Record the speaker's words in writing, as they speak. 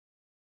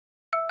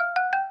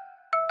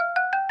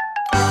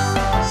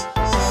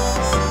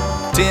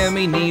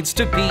Timmy needs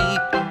to pee.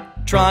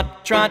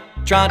 Trot, trot,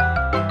 trot.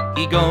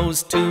 He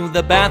goes to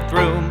the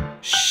bathroom.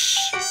 Shh,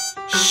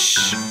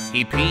 shh.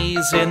 He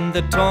pees in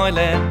the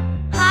toilet.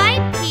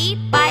 Hi, pee,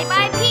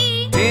 bye-bye,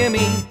 pee.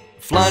 Timmy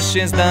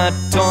flushes the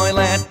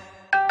toilet.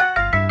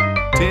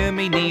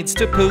 Timmy needs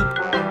to poop.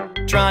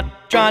 Trot,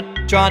 trot,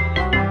 trot.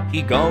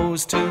 He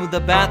goes to the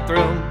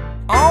bathroom.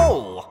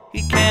 Oh,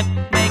 he can't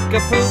make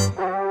a poop.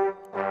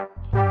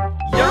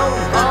 Yo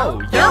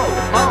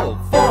ho,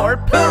 for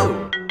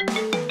poo!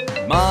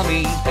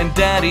 Mommy and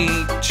Daddy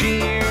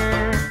cheer.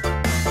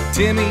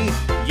 Timmy,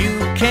 you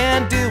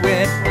can do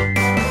it.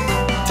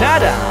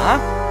 Ta-da!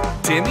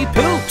 Timmy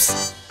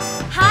poops.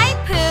 Hi,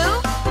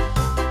 Pooh.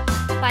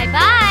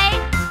 Bye-bye.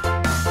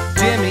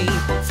 Timmy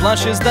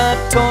flushes the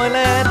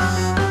toilet.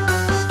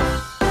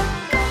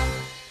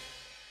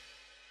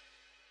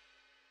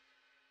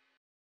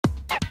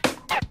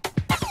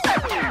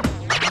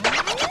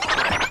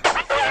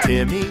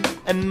 Timmy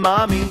and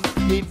Mommy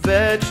need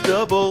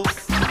vegetables.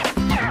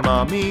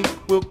 Mommy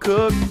will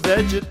cook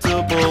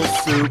vegetable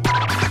soup.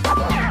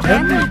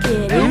 Can we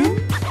get in?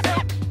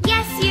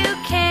 Yes, you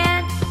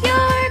can.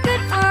 You're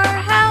good for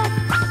health.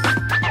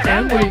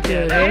 Can we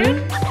get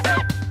in?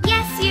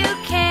 Yes, you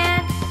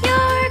can.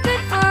 You're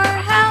good for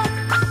health.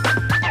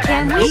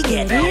 Can we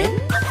get in?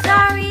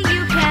 Sorry,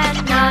 you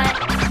cannot.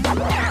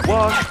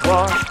 Wash,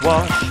 wash,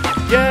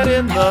 wash, get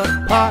in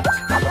the pot.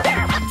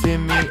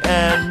 Timmy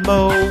and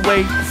Mo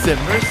wait,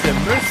 simmer,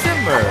 simmer,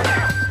 simmer.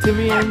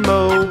 Timmy and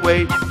Mo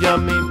wait,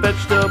 yummy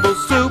vegetable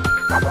soup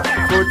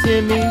for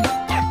Timmy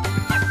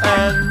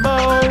and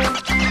Mo.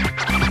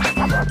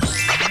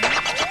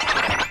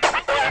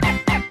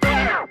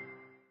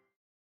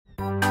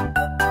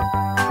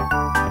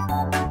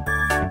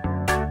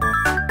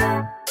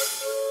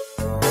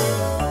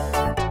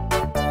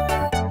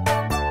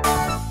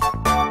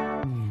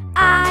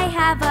 I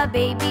have a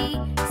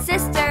baby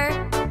sister.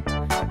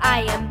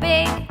 I am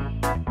big.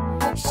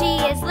 She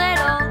is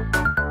little.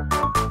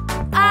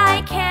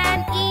 I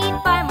can eat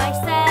by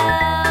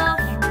myself,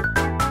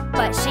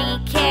 but she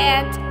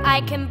can't.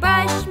 I can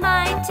brush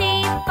my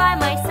teeth by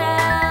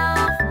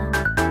myself,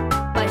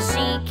 but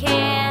she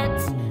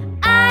can't.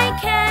 I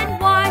can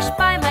wash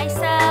by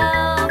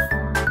myself,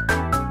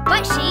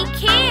 but she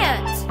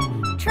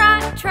can't.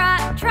 Trot,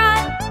 trot,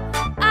 trot.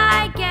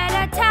 I get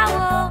a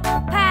towel.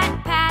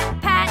 Pat,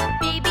 pat, pat.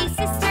 Baby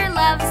sister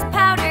loves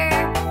powder.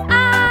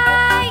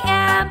 I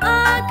am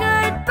a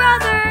good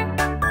brother.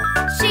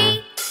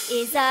 She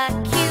is a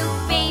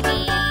cute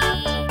baby.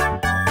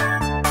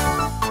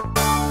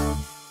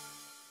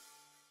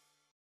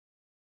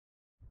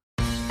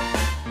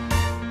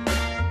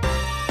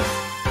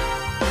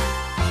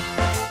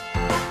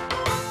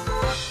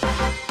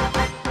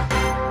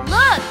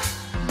 Look!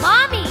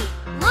 Mommy!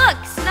 Look!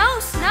 Snow,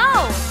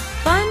 snow!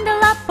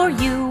 Bundle up or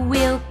you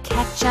will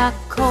catch a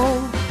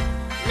cold.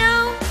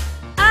 No,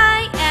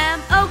 I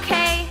am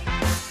okay.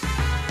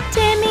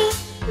 Timmy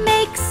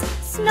makes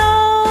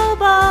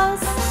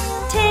snowballs.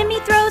 Timmy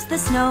throws the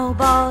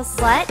snowballs.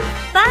 What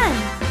fun!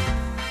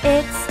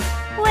 It's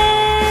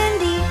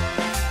windy.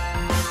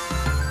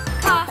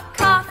 Cough,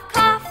 cough,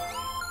 cough.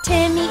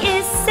 Timmy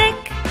is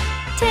sick.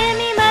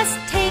 Timmy must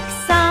take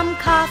some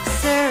cough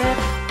syrup.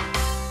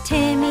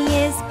 Timmy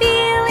is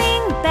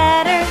feeling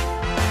better.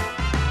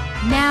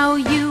 Now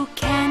you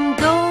can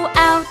go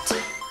out.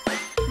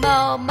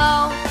 Mo,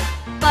 mo,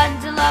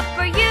 bundle up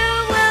or you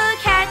will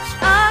catch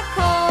a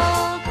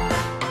cold.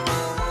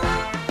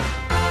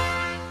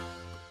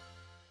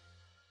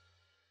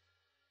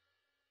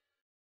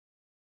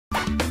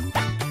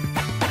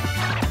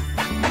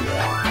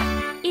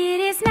 It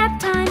is nap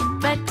time,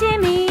 but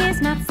Timmy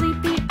is not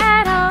sleepy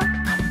at all.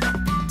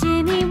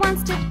 Timmy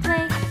wants to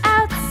play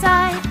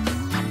outside.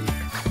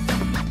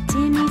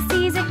 Timmy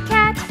sees a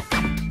cat.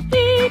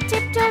 He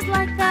tiptoes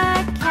like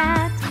the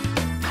cat.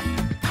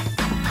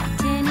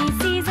 Timmy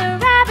sees a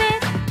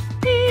rabbit.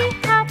 He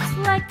hops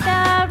like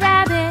the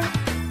rabbit.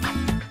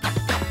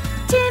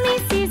 Timmy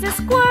sees a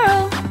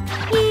squirrel.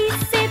 He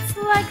sits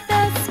like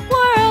the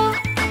squirrel.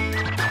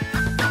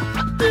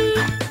 He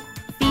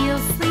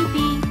feels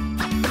sleepy.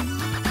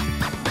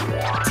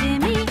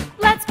 Timmy,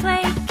 let's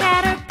play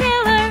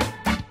caterpillar.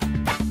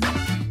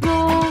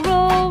 Roll,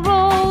 roll,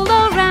 roll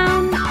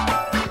around.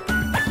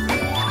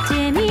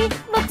 Timmy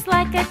looks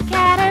like a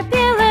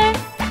caterpillar.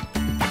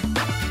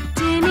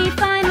 Timmy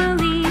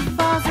finally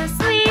falls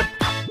asleep.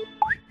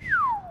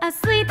 A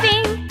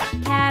sleeping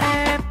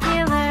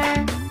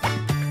caterpillar.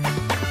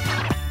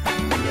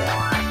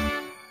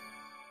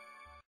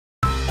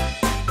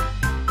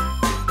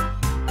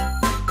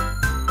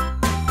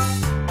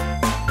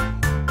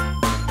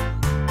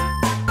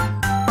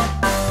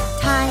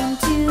 Time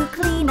to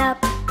clean up.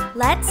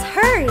 Let's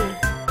hurry.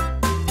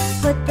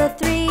 Put the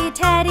 3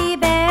 teddy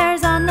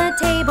bears on the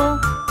table.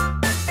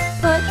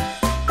 Put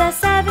the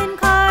 7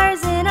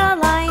 cars in a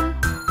line.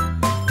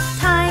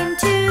 Time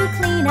to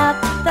clean up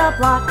the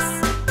blocks.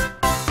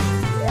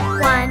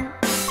 1,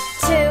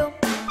 2,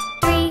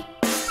 3,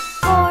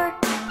 4,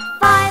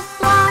 5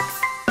 blocks.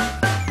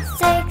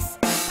 6,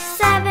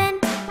 7,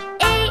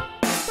 8,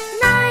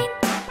 9,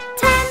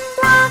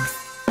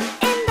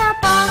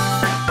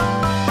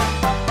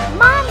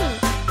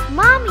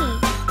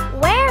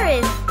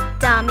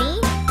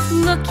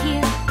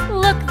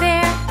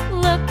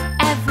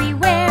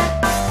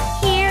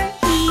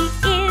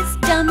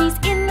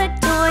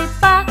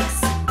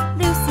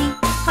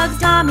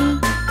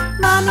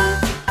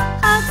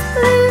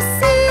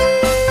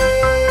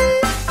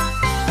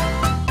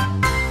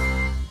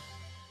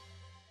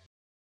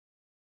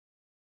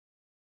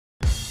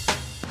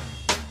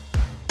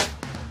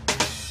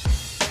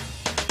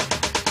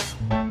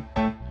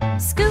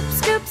 Scoop,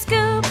 scoop,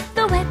 scoop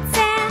the wet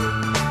sand.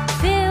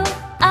 Fill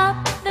up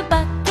the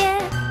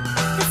bucket.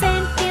 The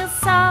sand feels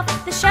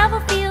soft, the shovel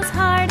feels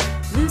hard.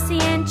 Lucy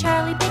and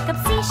Charlie pick up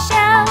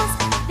seashells.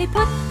 They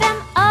put them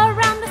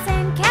around the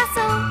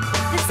sandcastle.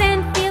 The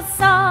sand feels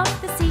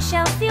soft, the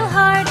seashells feel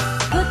hard.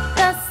 Put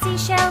the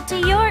seashell to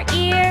your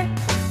ear.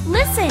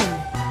 Listen,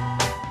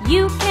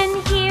 you can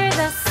hear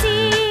the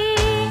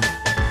sea.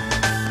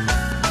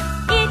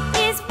 It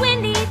is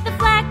windy, the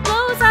flag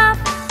blows off.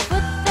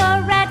 Put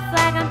the red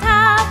flag on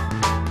top.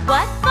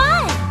 What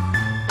fun!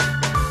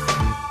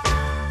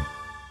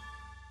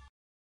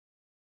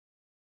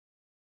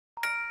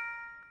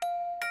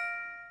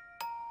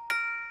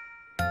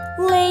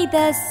 Lay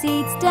the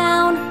seeds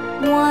down,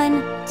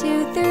 1,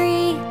 2,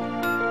 3.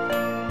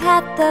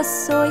 Pat the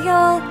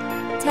soil,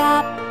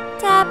 tap,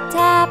 tap,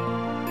 tap.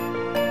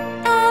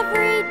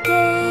 Every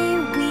day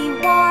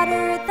we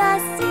water the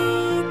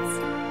seeds.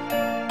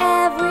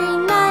 Every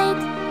night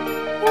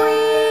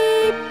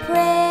we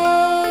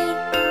pray.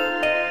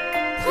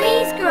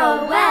 Please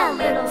grow well,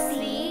 little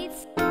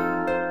seeds.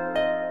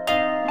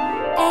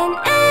 And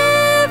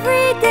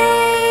every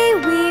day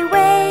we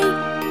wait.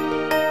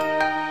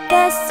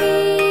 The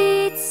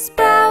seeds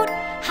sprout.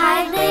 Hi,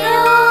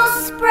 little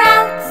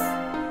sprouts.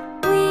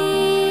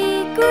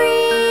 We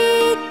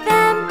greet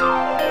them.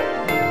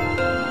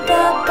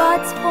 The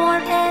buds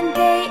form and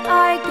they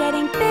are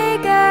getting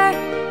bigger.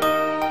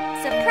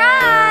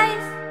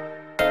 Surprise!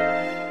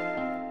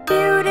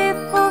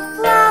 Beautiful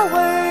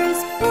flowers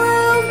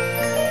bloom.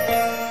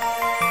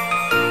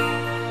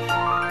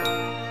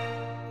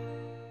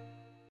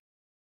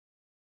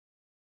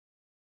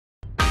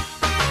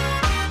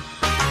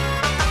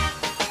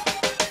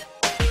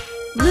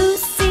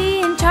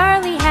 Lucy and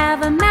Charlie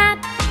have a mat.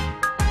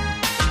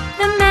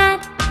 The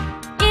mat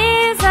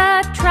is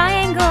a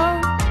triangle.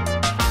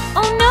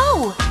 Oh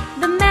no!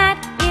 The mat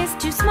is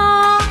too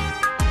small.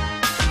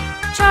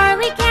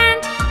 Charlie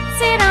can't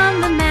sit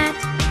on the mat.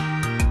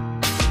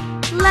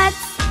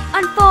 Let's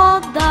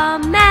unfold the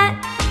mat.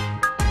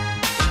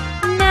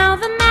 Now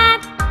the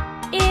mat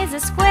is a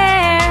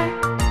square.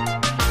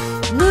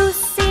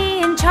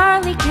 Lucy and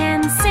Charlie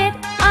can sit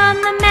On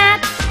the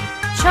mat,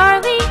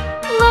 Charlie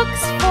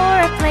looks for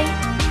a plate.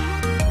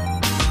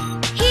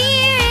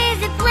 Here is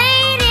a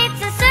plate,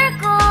 it's a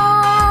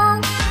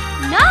circle.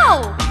 No,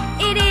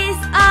 it is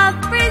a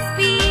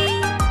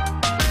frisbee.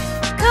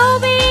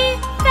 Kobe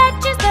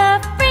fetches the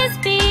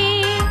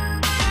frisbee.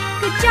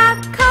 Good job,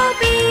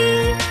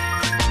 Kobe.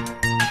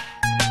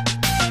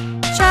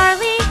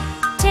 Charlie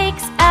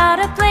takes out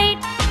a plate.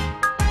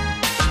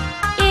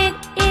 It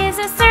is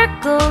a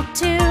circle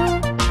too.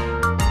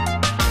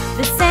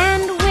 The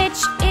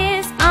sandwich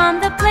is on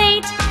the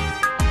plate.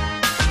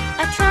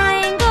 A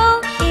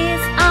triangle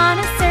is on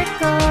a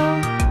circle.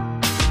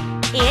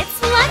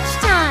 It's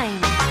lunchtime.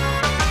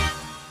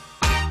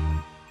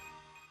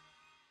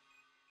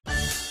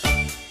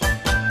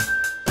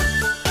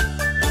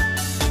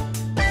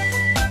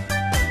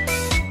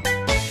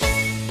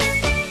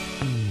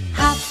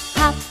 Hop,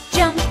 hop,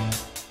 jump.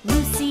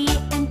 Lucy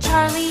and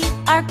Charlie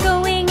are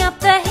going up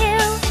the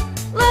hill.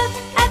 Look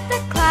at the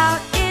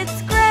cloud,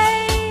 it's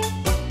gray.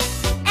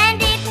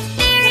 And it's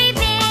very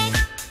big.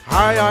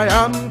 Hi, I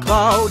am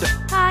Cloud.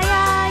 Hi,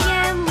 I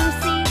am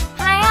Lucy.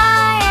 Hi,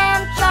 I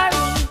am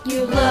Charlie.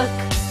 You look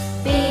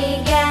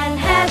big and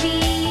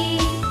heavy.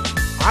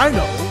 I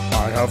know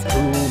I have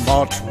too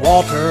much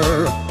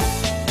water.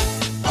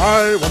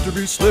 I want to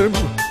be slim.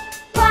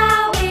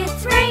 Wow,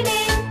 it's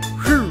raining.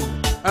 Phew,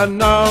 and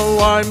now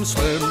I'm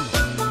slim.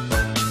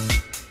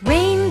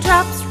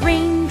 Raindrops,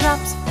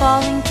 raindrops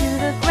falling to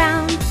the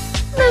ground.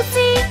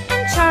 Lucy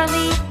and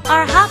Charlie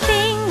are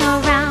hopping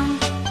around.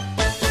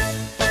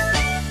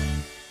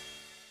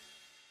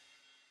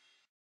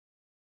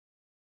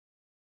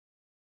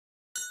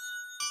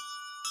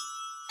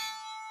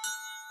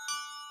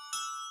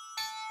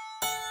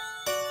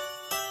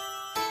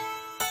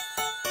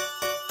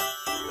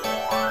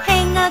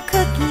 Hang a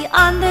cookie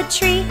on the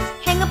tree.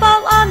 Hang a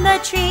ball on the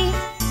tree.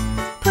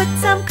 Put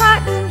some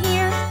cotton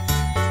here.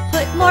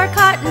 Put more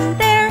cotton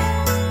there.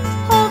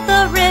 Hold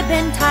the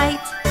ribbon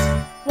tight.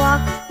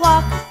 Walk,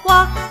 walk,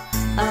 walk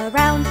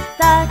around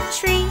the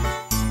tree.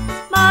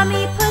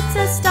 Mommy puts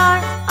a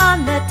star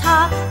on the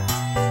top.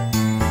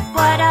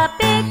 What a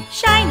big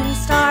shiny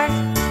star.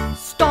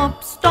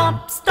 Stomp,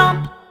 stomp,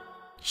 stomp.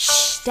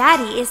 Shh,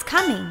 Daddy is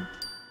coming.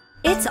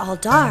 It's all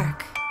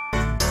dark.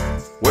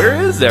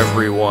 Where is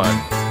everyone?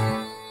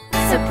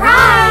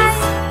 Surprise!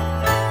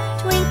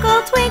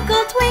 Twinkle,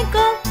 twinkle,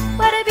 twinkle,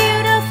 what a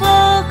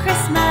beautiful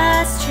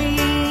Christmas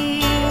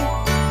tree.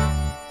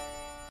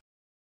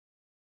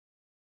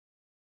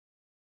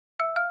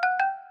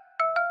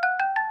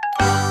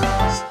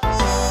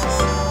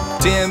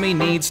 Timmy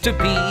needs to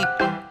pee.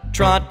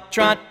 Trot,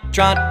 trot,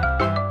 trot.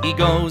 He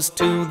goes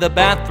to the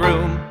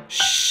bathroom.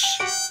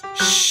 Shh,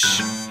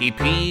 shh. He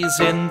pees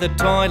in the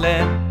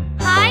toilet.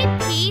 Hi,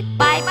 Pete.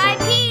 Bye, bye,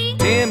 Pete.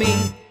 Timmy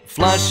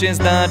flushes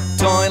the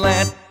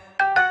toilet.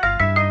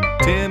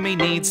 Timmy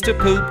needs to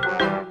poop.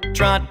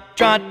 Trot,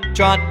 trot,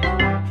 trot.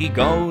 He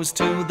goes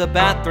to the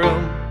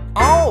bathroom.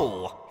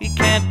 Oh, he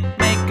can't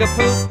make a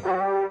poop.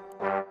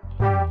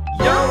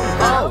 Yo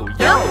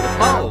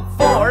ho,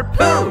 for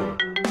poo!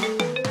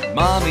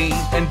 Mommy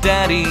and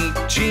Daddy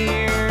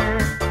cheer.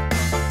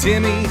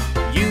 Timmy,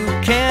 you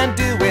can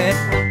do it.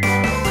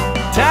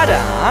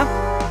 Ta-da!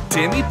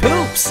 Timmy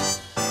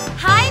poops.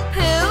 Hi,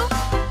 Pooh.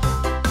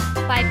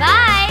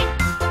 Bye-bye.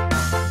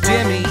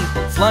 Timmy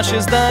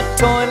flushes the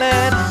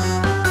toilet.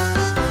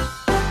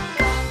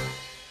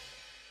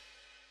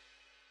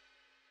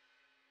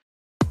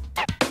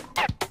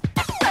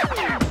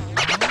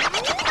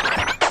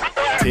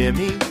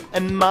 Timmy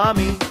and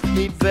Mommy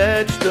need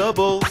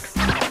vegetables.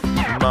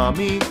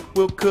 Mommy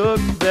will cook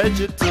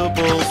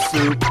vegetable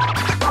soup.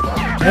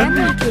 Can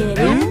we get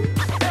in?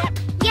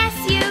 Yes,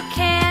 you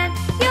can.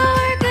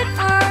 You're good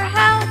for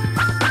health.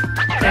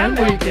 Can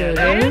we get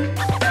in?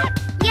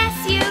 Yes,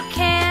 you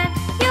can.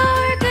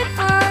 You're good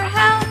for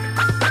health.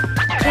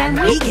 Can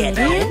we get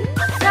in?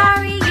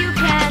 Sorry, you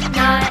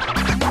cannot.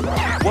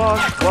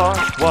 Wash,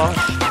 wash,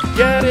 wash,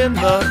 get in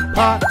the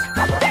pot.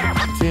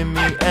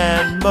 Timmy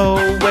and Mo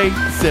wait,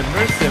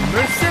 simmer,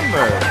 simmer,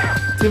 simmer.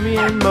 Timmy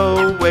and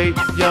Mo wait,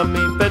 yummy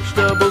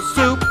vegetable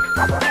soup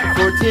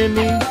for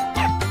Timmy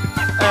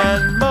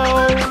and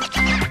Mo.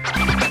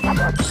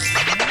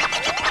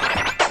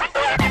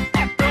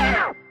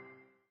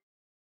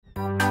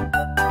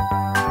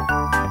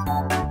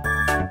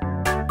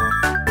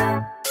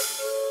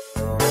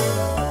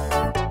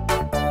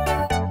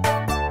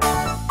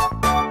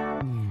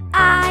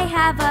 I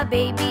have a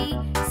baby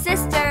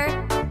sister.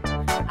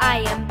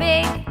 I am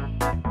big.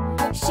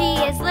 She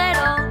is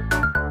little.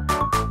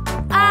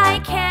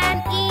 I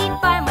can eat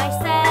by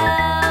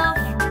myself,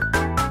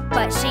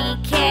 but she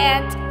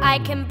can't. I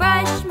can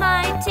brush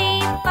my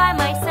teeth by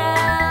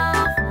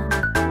myself,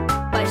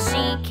 but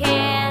she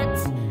can't.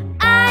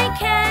 I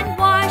can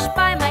wash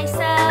by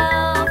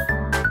myself,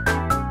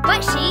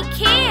 but she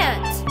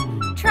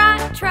can't.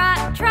 Trot,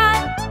 trot,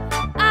 trot.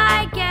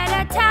 I get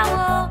a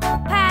towel.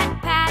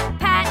 Pat, pat,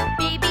 pat.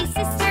 Baby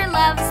sister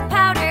loves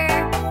powder.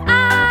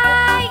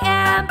 I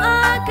am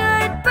a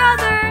good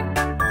brother.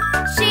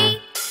 She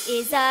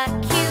is a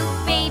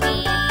cute baby.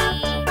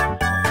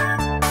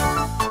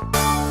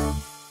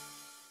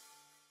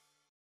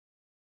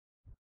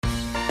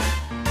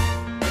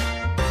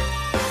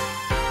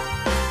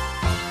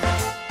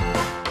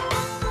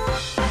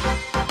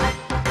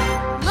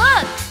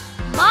 Look,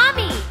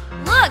 Mommy,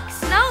 look,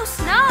 snow,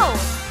 snow.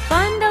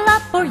 Bundle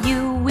up or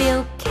you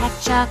will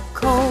catch a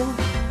cold.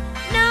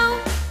 No,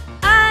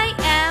 I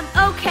am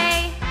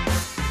okay.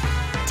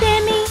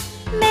 Timmy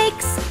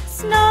makes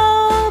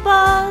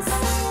snowballs.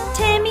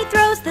 Timmy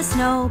throws the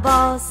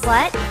snowballs.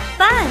 What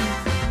fun!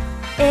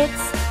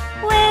 It's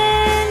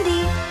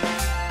windy.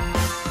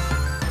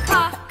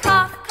 Cough,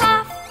 cough,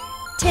 cough.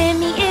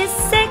 Timmy is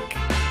sick.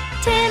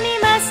 Timmy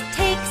must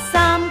take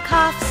some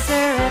cough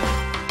syrup.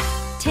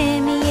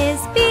 Timmy is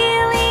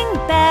feeling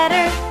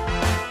better.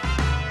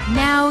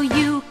 Now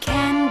you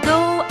can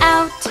go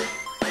out.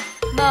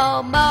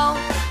 Mo, mo,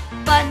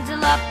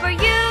 bundle up or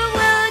you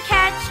will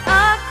catch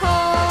a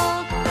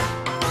cold.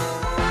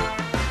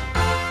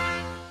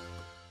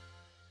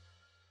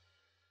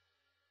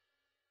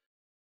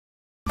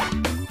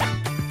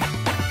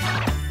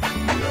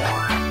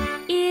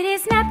 It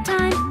is nap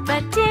time,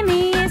 but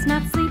Timmy is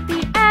not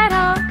sleepy at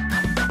all.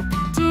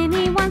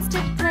 Timmy wants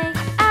to play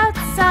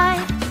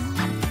outside.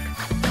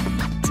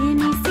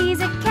 Timmy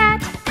sees a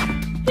cat.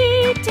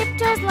 He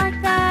tiptoes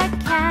like the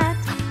cat.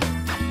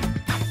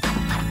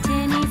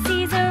 Timmy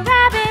sees a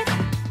rabbit.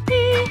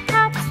 He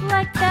hops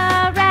like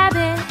the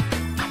rabbit.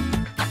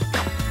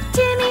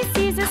 Timmy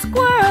sees a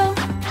squirrel.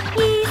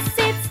 He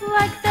sits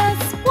like the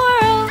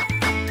squirrel.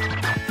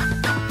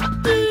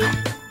 He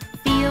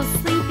feels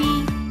sleepy.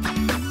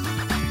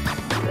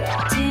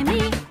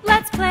 Timmy,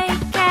 let's play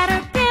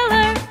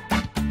caterpillar.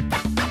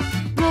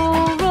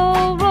 Roll,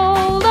 roll,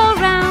 roll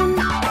around.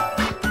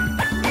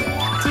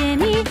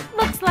 Timmy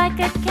looks like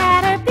a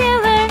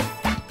caterpillar.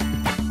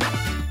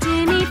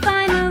 Timmy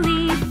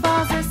finally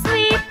falls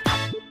asleep.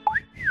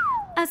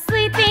 A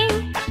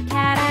sleeping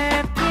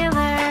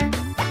caterpillar.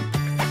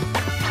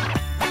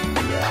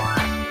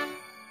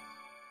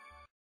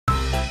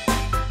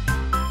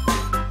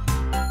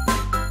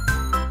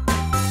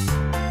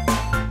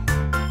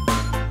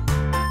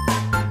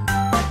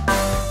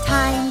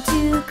 Time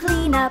to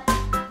clean up.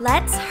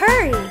 Let's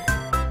hurry.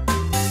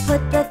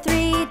 Put the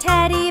 3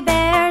 teddy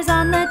bears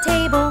on the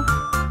table.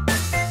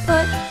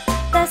 Put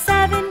the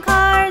 7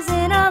 cars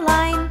in a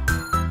line.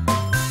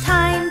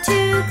 Time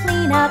to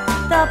clean up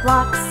the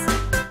blocks.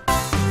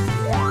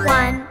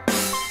 1,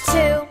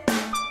 2,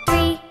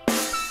 3,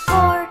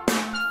 4,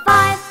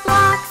 5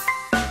 blocks.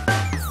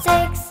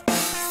 6,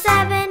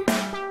 7,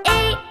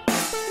 8,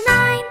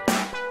 9,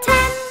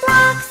 10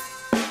 blocks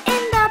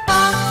in the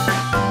box.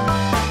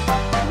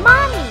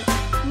 Mommy,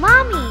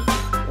 Mommy,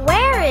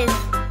 where is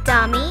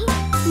Dummy?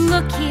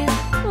 Look here,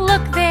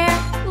 look there,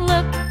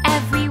 look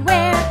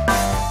everywhere.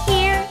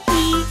 Here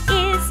he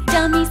is,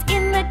 Dummy's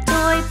in the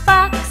toy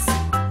box.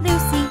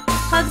 Lucy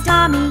hugs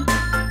Tommy.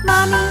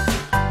 Mommy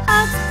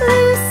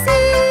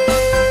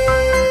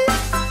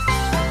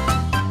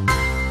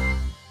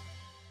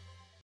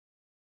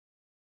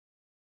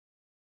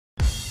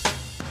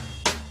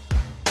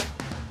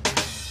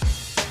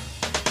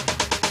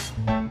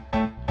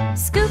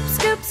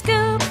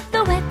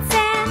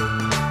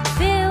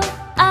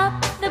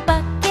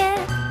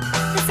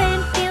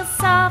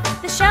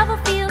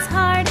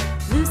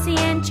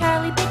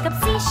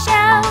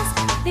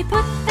They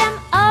put them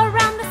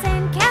around the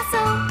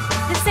sandcastle.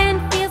 The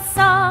sand feels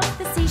soft,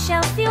 the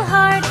seashells feel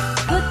hard.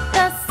 Put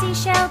the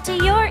seashell to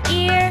your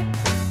ear.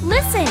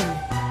 Listen,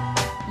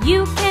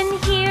 you can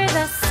hear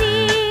the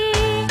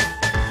sea.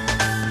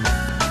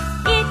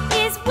 It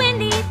is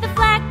windy, the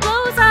flag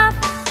blows off.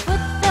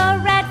 Put the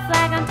red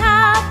flag on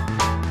top.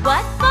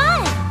 What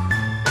fun!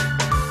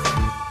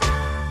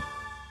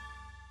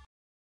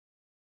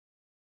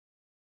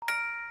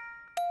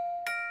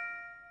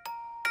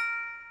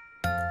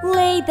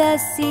 Lay the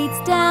seeds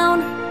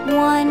down,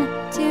 1,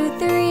 2,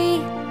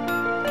 3.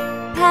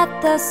 Pat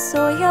the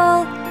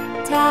soil,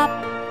 tap,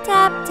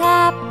 tap,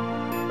 tap.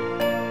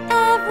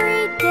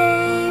 Every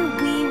day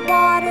we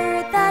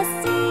water the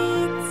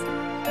seeds.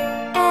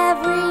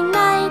 Every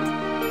night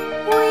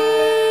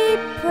we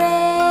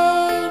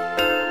pray.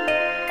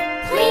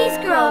 Please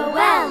grow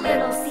well,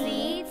 little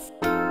seeds.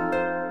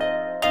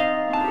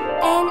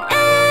 And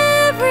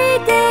every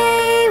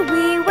day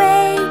we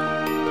wait.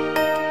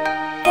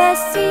 The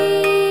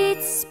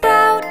seeds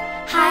sprout.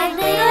 Hi,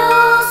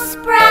 little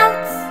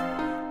sprouts.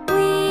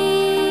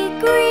 We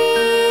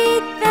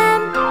greet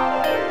them.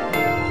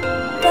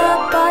 The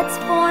buds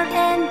form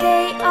and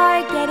they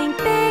are getting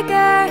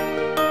bigger.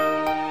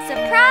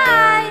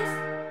 Surprise!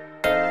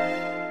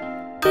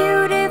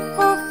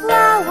 Beautiful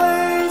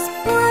flowers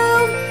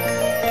bloom.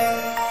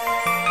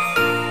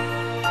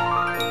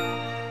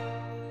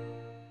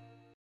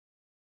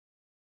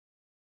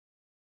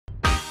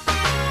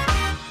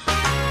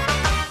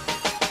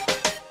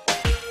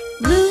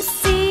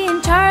 Lucy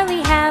and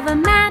Charlie have a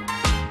mat.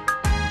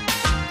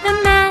 The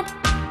mat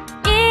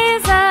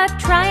is a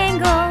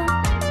triangle.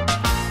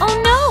 Oh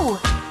no,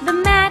 the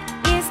mat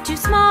is too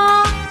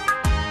small.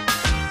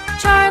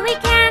 Charlie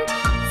can't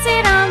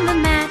sit on the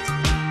mat.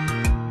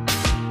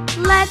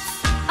 Let's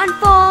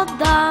unfold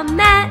the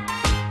mat.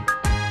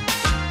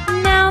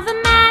 Now the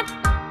mat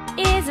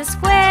is a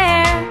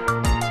square.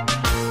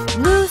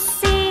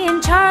 Lucy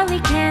and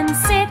Charlie can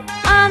sit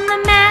on the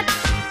mat.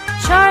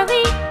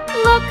 Charlie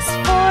looks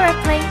for a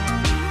plate.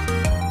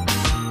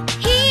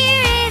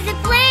 Here is a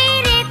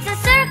plate, it's a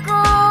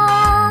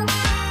circle.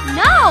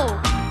 No,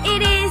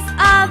 it is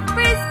a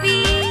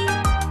frisbee.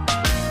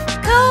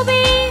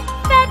 Kobe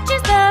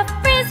fetches the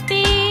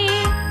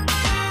frisbee.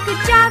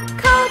 Good job,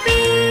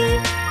 Kobe.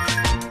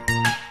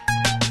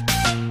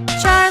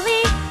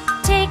 Charlie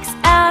takes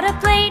out a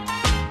plate.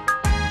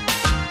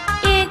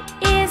 It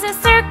is a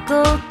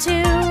circle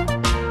too.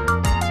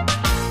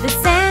 The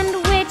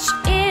sandwich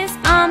is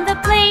on the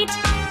plate.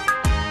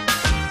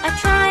 A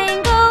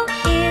triangle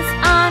is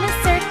on a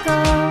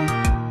circle.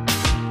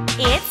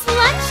 It's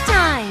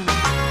lunchtime.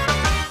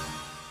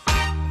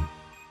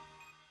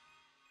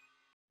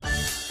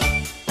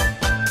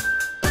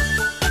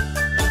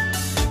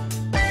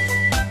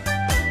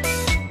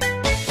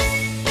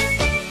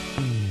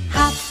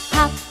 Hop,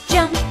 hop,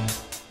 jump.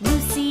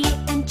 Lucy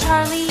and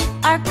Charlie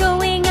are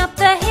going up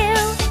the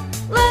hill.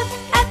 Look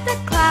at the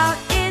cloud,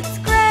 it's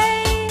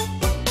gray.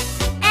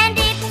 And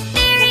it's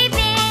very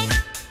big.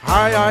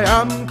 Hi, I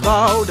am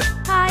Cloud.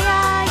 Hi,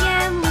 I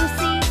am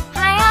Lucy.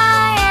 Hi,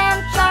 I am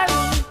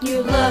Charlie. You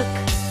look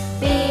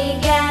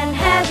big and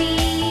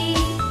heavy.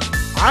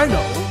 I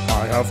know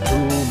I have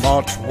too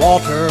much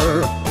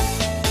water.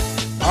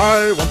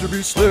 I want to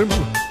be slim.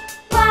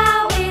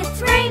 Wow,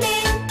 it's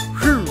raining.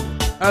 Phew,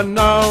 and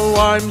now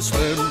I'm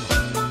slim.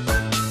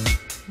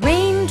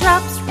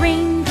 Raindrops,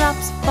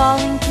 raindrops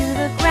falling to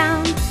the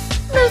ground.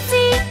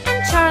 Lucy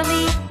and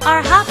Charlie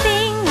are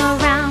hopping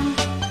around.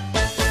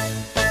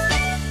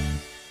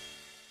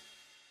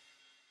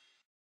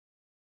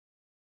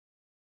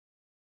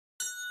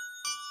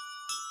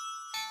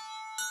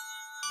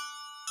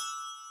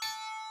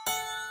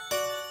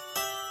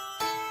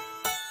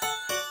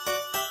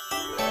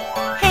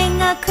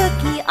 Hang a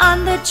cookie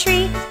on the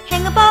tree.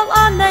 Hang a ball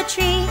on the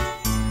tree.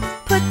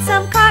 Put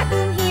some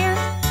cotton here.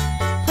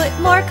 Put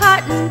more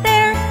cotton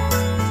there.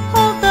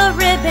 Hold the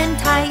ribbon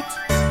tight.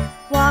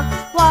 Walk,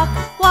 walk,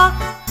 walk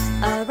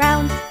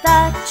around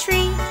the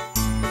tree.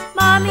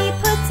 Mommy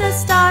puts a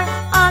star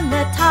on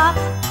the top.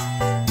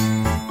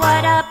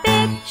 What a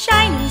big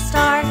shiny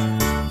star.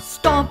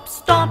 Stomp,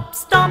 stomp,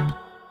 stomp.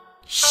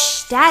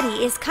 Shh,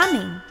 Daddy is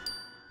coming.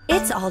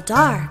 It's all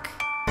dark.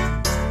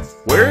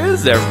 Where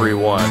is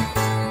everyone?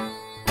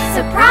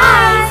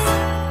 Surprise!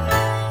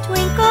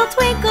 Twinkle,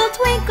 twinkle,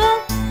 twinkle,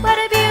 what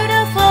a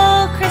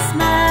beautiful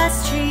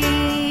Christmas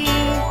tree.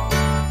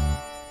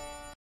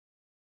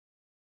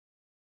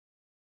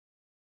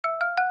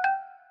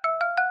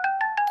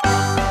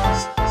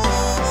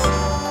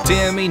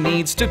 Timmy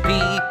needs to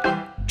pee.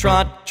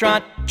 Trot,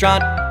 trot,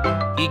 trot.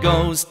 He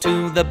goes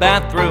to the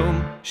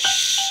bathroom.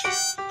 Shh,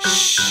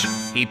 shh.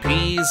 He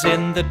pees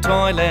in the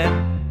toilet.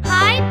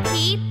 Hi,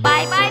 Pee.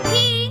 Bye, bye,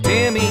 Pee.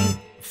 Timmy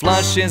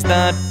flushes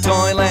the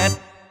toilet.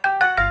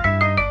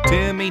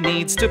 Timmy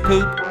needs to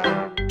poop.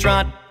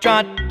 Trot,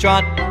 trot,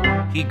 trot.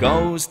 He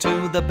goes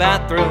to the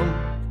bathroom.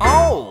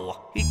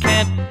 Oh, he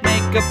can't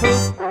make a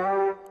poop.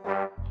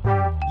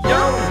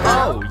 Yo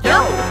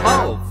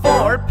ho,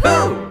 for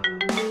poo.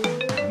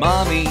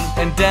 Mommy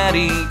and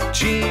Daddy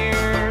cheer.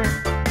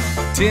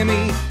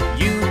 Timmy,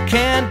 you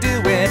can do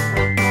it.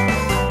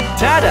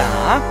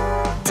 Ta-da!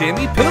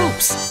 Timmy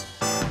poops.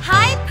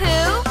 Hi,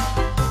 Pooh.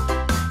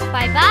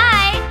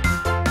 Bye-bye.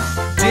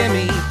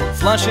 Timmy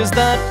flushes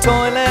the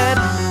toilet.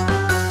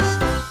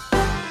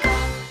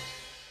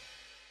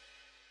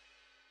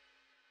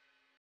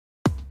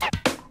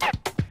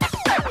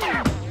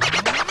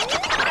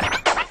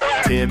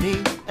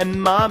 Timmy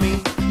and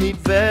Mommy need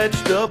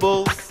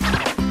vegetables.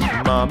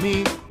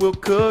 Mommy will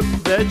cook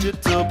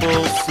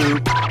vegetable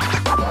soup.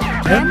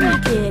 Can we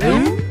get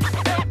in?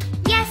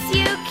 Yes,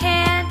 you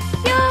can.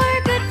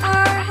 You're good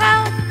for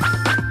health.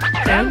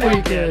 Can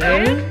we get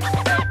in?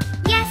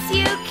 Yes,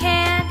 you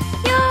can.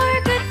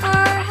 You're good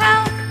for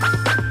health.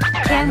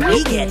 Can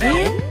we get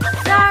in?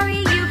 Sorry,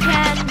 you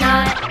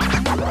cannot.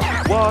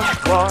 Wash,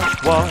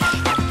 wash, wash,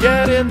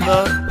 get in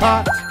the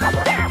pot.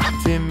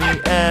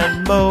 Timmy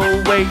and Mo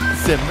wait,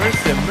 simmer,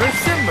 simmer,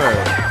 simmer.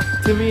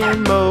 Timmy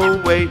and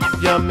Mo wait,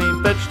 yummy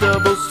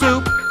vegetable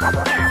soup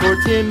for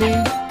Timmy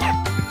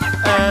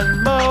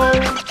and Mo.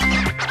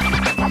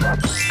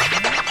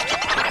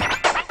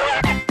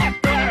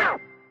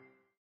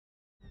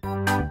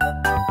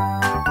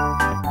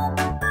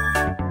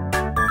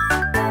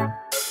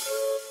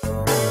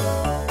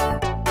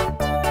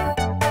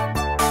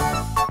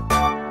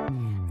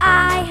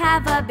 I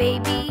have a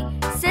baby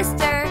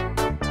sister.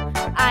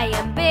 I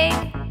am big.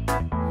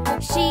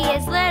 She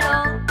is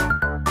little.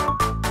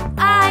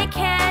 I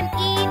can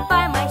eat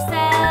by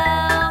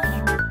myself,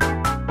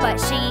 but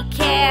she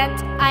can't.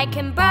 I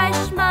can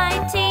brush my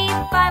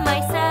teeth by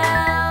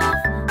myself,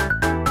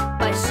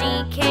 but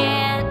she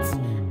can't.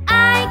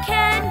 I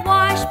can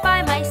wash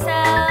by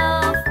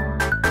myself,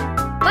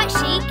 but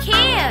she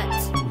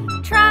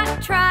can't.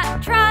 Trot,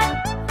 trot, trot.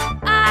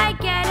 I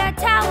get a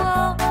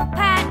towel.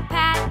 Pat,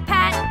 pat,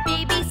 pat.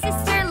 Baby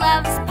sister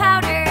loves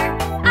powder.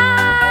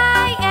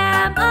 I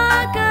am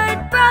a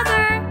good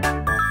brother.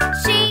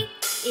 She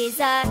is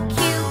a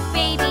cute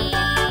baby.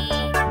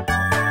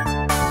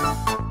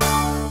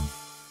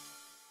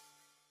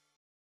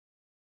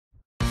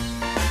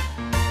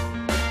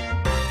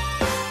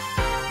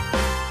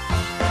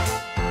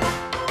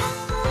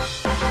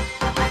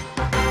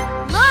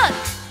 Look!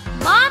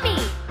 Mommy!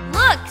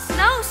 Look!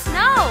 Snow,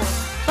 snow!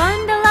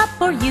 Bundle up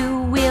or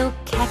you will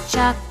catch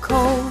a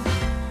cold.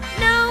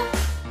 No,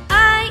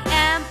 I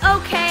am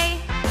okay.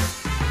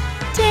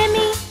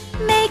 Timmy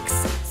makes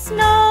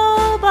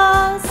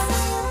snowballs.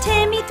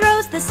 Timmy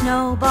throws the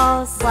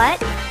snowballs. What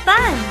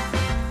fun!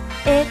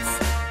 It's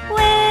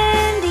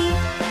windy.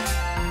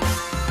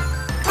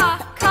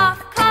 Cough,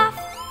 cough, cough.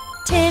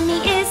 Timmy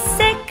is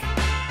sick.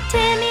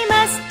 Timmy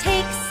must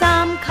take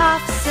some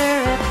cough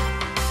syrup.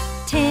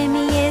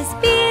 Timmy is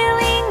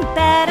feeling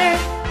better.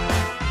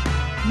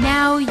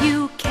 Now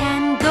you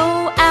can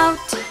go out.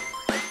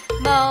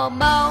 Mo,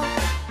 mo,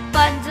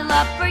 bundle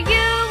up or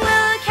you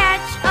will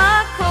catch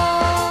a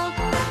cold.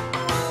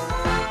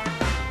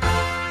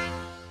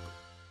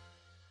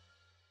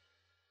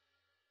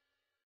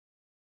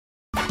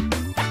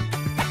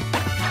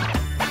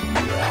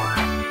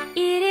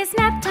 It is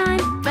nap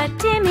time, but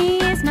Timmy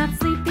is not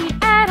sleepy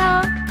at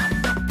all.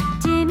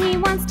 Timmy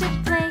wants to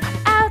play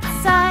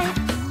outside.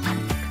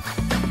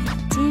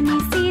 Timmy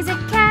sees a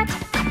cat.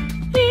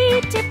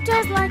 He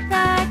tiptoes like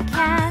the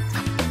cat.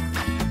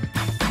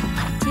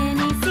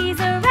 Timmy sees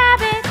a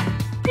rabbit.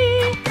 He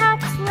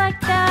hops like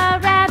the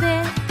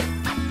rabbit.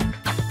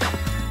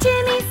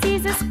 Timmy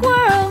sees a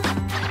squirrel.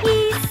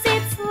 He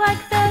sits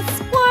like the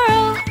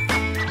squirrel.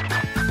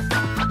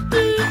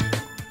 He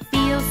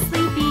feels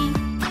sleepy.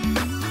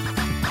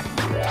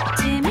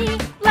 Timmy,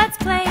 let's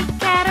play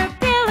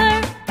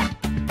caterpillar.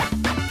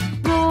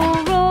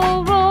 Roll,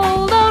 roll,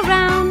 roll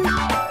around.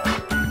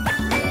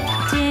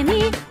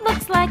 Timmy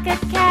looks like a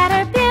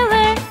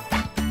caterpillar.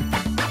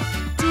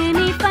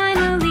 Timmy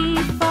finally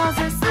falls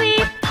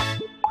asleep.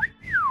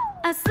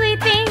 A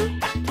sleeping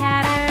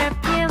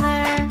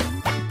caterpillar.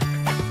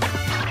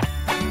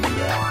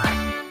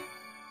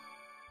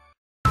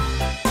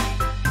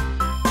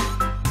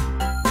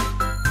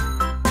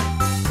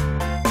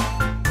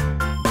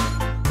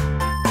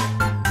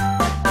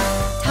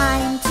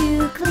 Time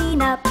to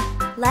clean up.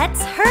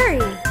 Let's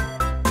hurry.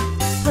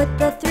 Put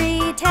the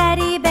 3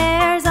 teddy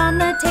bears on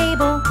the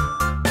table.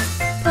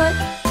 Put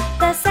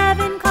the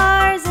 7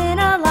 cars in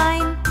a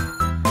line.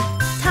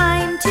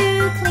 Time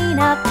to clean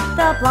up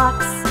the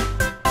blocks.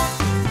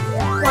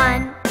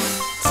 1,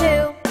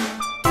 2,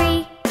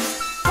 3,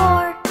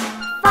 4,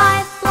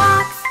 5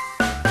 blocks.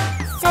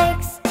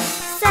 6,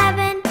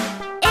 7,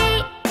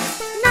 8,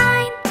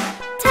 9,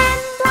 10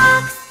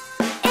 blocks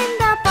in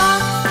the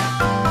box.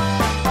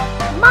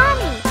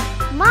 Mommy,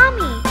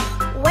 Mommy,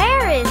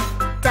 where is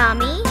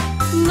Dummy?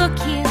 Look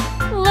here,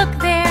 look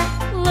there,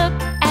 look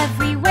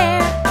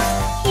everywhere.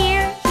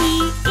 Here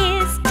he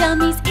is,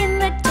 Dummy's in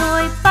the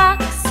toy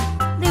box.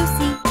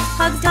 Lucy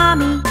hugs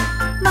Tommy,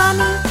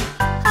 Mommy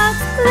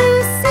hugs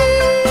Lucy.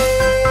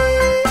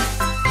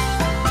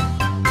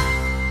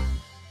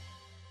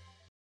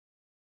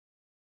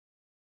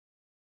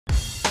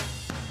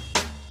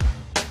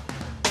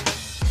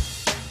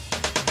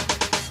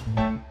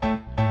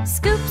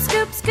 Scoop,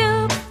 scoop,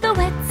 scoop the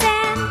wet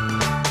sand.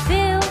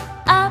 Fill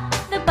up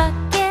the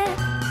bucket.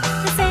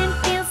 The sand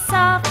feels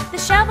soft, the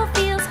shovel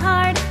feels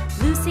hard.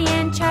 Lucy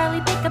and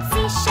Charlie pick up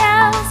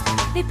seashells.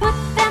 They put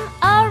them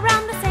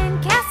around the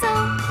sand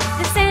castle.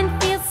 The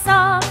sand feels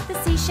soft, the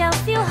seashells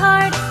feel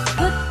hard.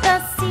 Put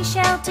the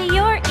seashell to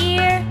your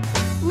ear.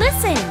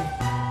 Listen,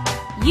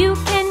 you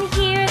can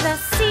hear the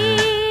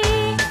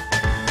sea.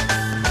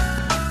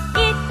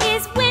 It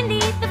is windy,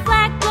 the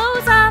flag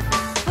blows off.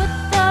 Put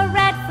the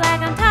red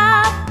flag on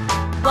top.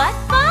 What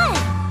fun!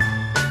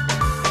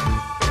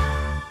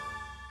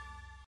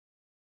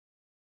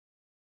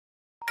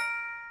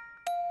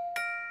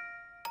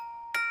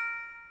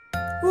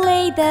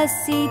 Lay the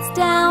seeds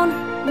down,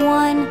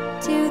 1,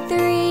 2,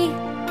 3.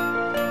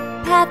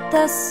 Pat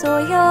the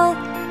soil,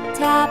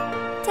 tap,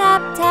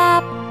 tap,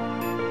 tap.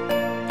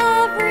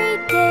 Every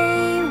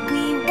day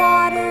we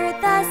water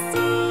the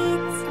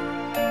seeds.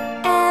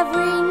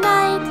 Every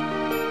night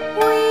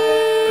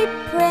we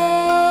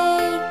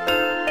pray.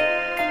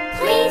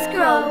 Please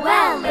grow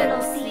well,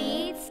 little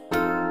seeds.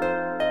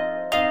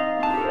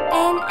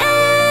 And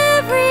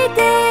every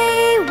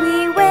day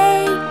we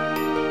wait.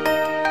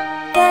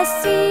 The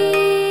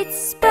seeds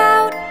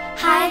sprout.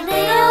 Hi,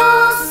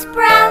 little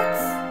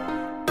sprouts.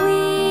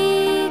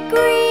 We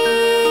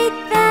greet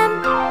them.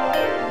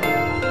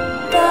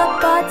 The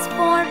buds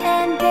form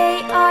and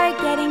they are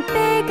getting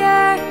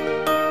bigger.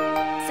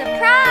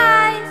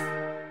 Surprise!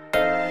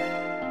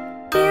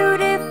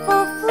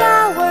 Beautiful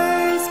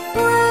flowers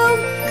bloom.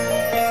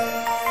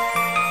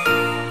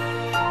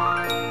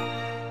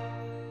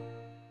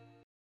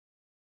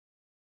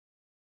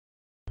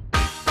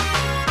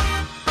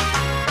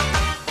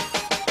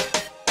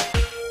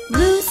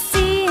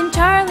 Lucy and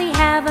Charlie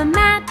have a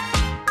mat.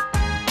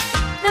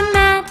 The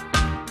mat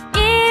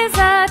is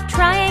a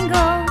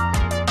triangle.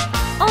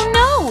 Oh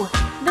no,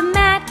 the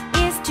mat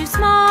is too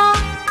small.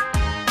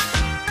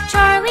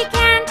 Charlie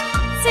can't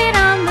sit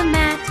on the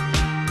mat.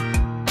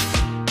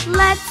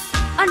 Let's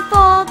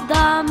unfold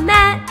the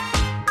mat.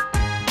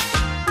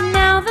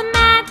 Now the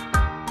mat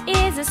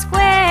is a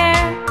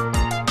square.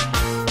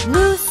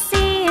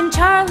 Lucy and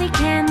Charlie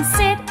can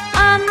sit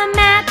on the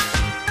mat.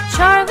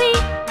 Charlie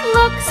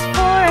looks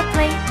for a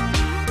plate.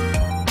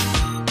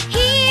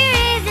 Here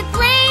is a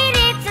plate,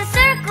 it's a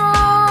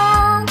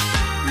circle.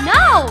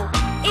 No,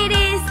 it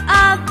is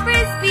a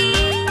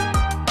frisbee.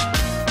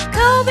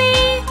 Kobe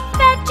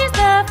fetches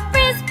the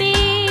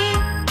frisbee.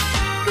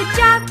 Good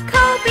job,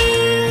 Kobe.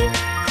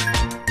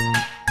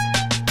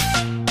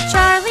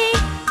 Charlie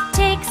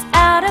takes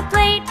out a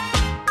plate.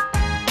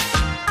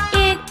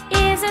 It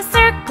is a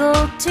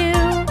circle too.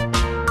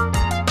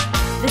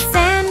 The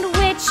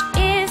sandwich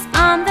is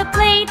on the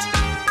plate.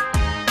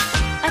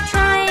 A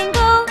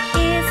triangle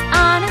is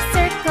on a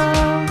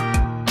circle.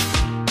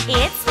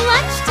 It's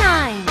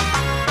lunchtime.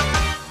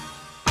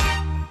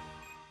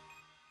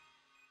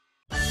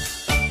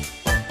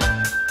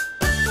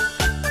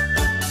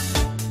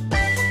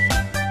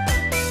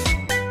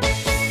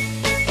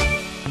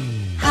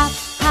 Hop,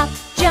 hop,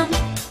 jump.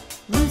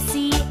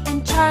 Lucy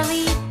and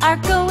Charlie are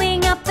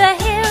going up the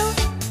hill.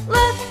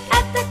 Look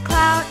at the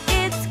cloud,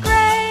 it's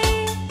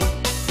gray.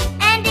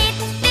 And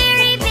it's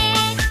very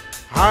big.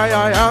 Hi,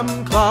 I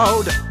am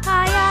Cloud.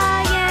 Hi,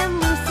 I am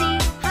Lucy.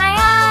 Hi,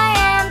 I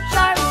am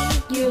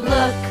Charlie. You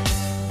look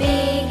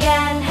big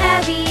and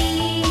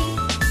heavy.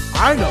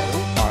 I know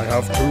I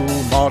have too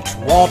much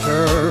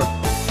water.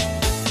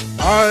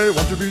 I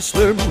want to be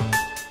slim.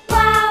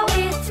 Wow,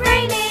 it's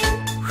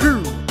raining.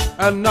 Phew,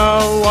 and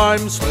now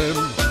I'm slim.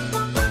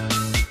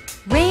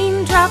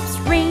 Raindrops,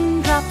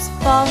 raindrops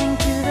falling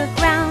to the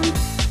ground.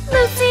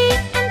 Lucy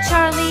and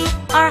Charlie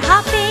are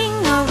hopping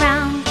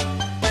around.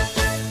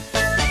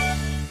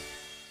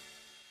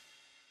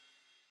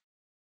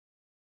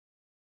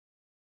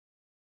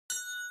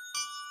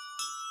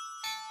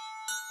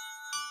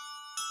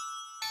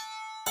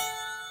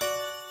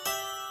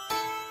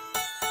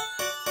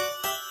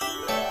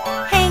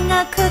 Hang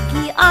a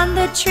cookie on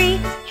the tree.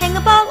 Hang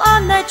a ball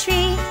on the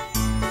tree.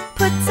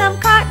 Put some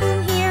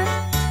cotton here.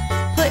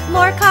 Put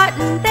more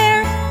cotton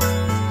there.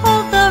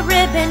 Hold the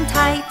ribbon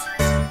tight.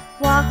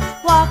 Walk,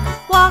 walk,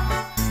 walk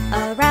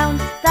around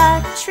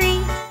the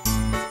tree.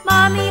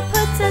 Mommy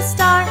puts a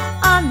star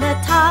on the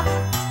top.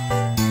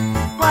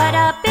 What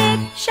a big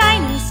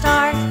shiny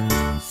star.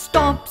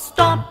 Stomp,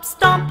 stomp,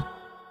 stomp.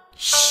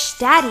 Shh,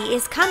 Daddy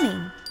is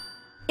coming.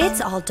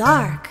 It's all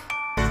dark.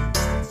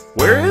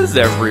 Where is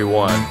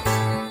everyone?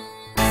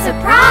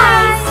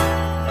 Surprise!